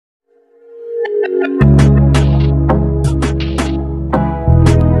Hello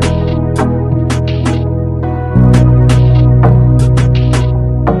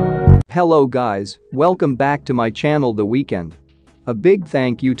guys, welcome back to my channel The Weekend. A big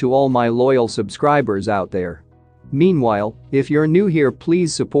thank you to all my loyal subscribers out there. Meanwhile, if you're new here,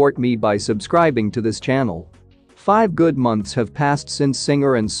 please support me by subscribing to this channel. 5 good months have passed since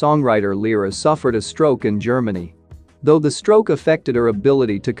singer and songwriter Lira suffered a stroke in Germany. Though the stroke affected her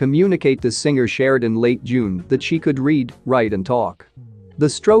ability to communicate, the singer shared in late June that she could read, write and talk. The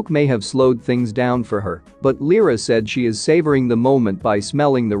stroke may have slowed things down for her, but Lira said she is savoring the moment by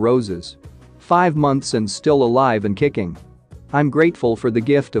smelling the roses. 5 months and still alive and kicking. I'm grateful for the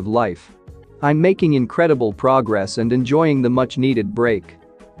gift of life. I'm making incredible progress and enjoying the much-needed break.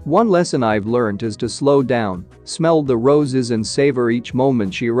 One lesson I've learned is to slow down, smell the roses and savor each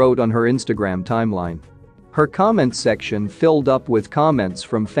moment, she wrote on her Instagram timeline. Her comment section filled up with comments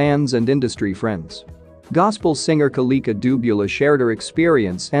from fans and industry friends. Gospel singer Kalika Dubula shared her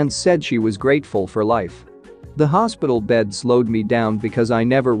experience and said she was grateful for life. The hospital bed slowed me down because I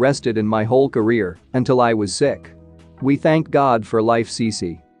never rested in my whole career until I was sick. We thank God for life,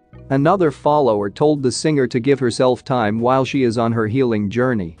 Cece. Another follower told the singer to give herself time while she is on her healing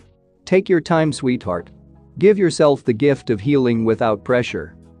journey. Take your time, sweetheart. Give yourself the gift of healing without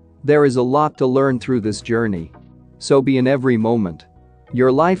pressure. There is a lot to learn through this journey. So be in every moment.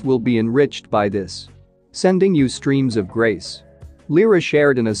 Your life will be enriched by this. Sending you streams of grace. Lira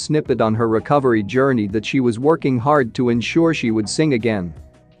shared in a snippet on her recovery journey that she was working hard to ensure she would sing again.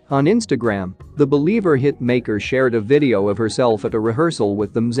 On Instagram, the Believer hit maker shared a video of herself at a rehearsal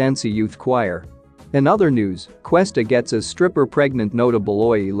with the Mzansi Youth Choir. In other news, Kwesta gets a stripper pregnant. Nota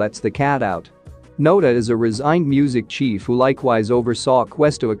Beloyi lets the cat out. Nota is a resigned music chief who likewise oversaw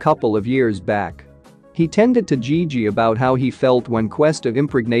Kwesta a couple of years back. He tended to Gigi about how he felt when Kwesta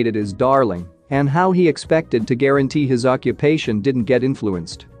impregnated his darling and how he expected to guarantee his occupation didn't get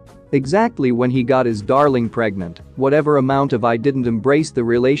influenced. Exactly when he got his darling pregnant, whatever amount of I didn't embrace the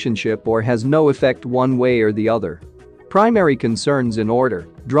relationship or has no effect one way or the other. Primary concerns in order,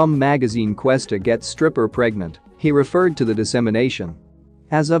 Drum magazine. Kwesta gets stripper pregnant, he referred to the dissemination.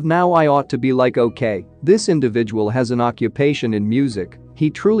 As of now I ought to be like, okay, this individual has an occupation in music, he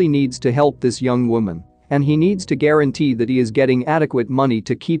truly needs to help this young woman. And he needs to guarantee that he is getting adequate money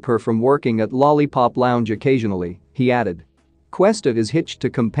to keep her from working at Lollipop Lounge occasionally, he added. Kwesta is hitched to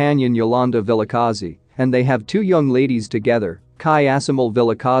companion Yolanda Vilakazi, and they have 2 young ladies together, Kai Asamal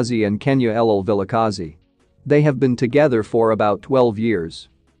Vilakazi and Kenya Elul Vilakazi. They have been together for about 12 years.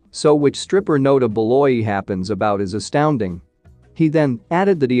 So which stripper Nota Beloyi happens about is astounding. He then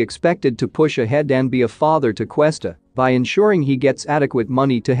added that he expected to push ahead and be a father to Kwesta by ensuring he gets adequate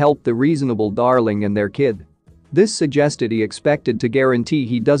money to help the reasonable darling and their kid. This suggested he expected to guarantee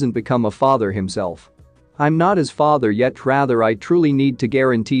he doesn't become a father himself. I'm not his father yet, rather I truly need to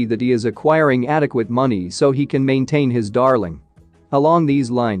guarantee that he is acquiring adequate money so he can maintain his darling. Along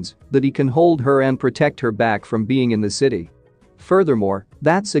these lines, that he can hold her and protect her back from being in the city. Furthermore,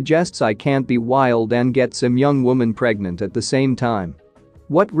 that suggests I can't be wild and get some young woman pregnant at the same time.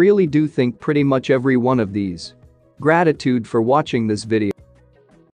 What really do think pretty much every one of these. Gratitude for watching this video.